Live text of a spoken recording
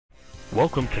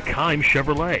Welcome to Keim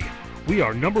Chevrolet. We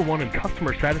are #1 in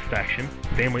customer satisfaction,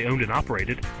 family owned and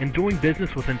operated, and doing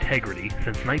business with integrity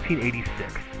since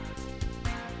 1986.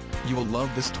 You will love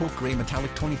this taupe gray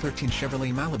metallic 2013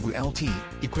 Chevrolet Malibu LT,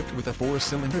 equipped with a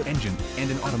 4-cylinder engine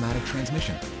and an automatic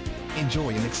transmission. Enjoy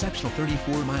an exceptional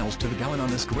 34 miles to the gallon on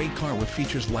this great car with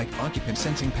features like occupant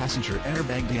sensing passenger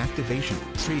airbag deactivation,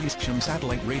 Sirius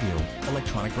satellite radio,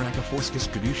 electronic rack of force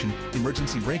distribution,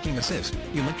 emergency braking assist,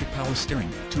 electric power steering,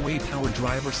 2-way power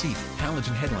driver seat,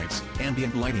 halogen headlights,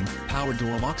 ambient lighting, power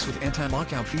door locks with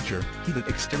anti-lockout feature, heated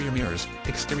exterior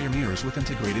mirrors with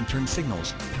integrated turn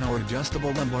signals, power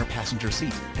adjustable lumbar passenger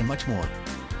seat, and much more.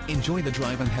 Enjoy the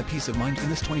drive and have peace of mind in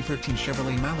this 2013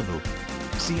 Chevrolet Malibu.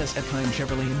 See us at Keim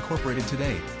Chevrolet Incorporated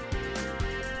today.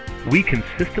 We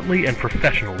consistently and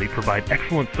professionally provide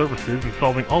excellent services in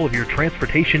solving all of your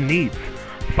transportation needs.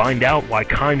 Find out why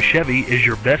Keim Chevy is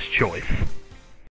your best choice.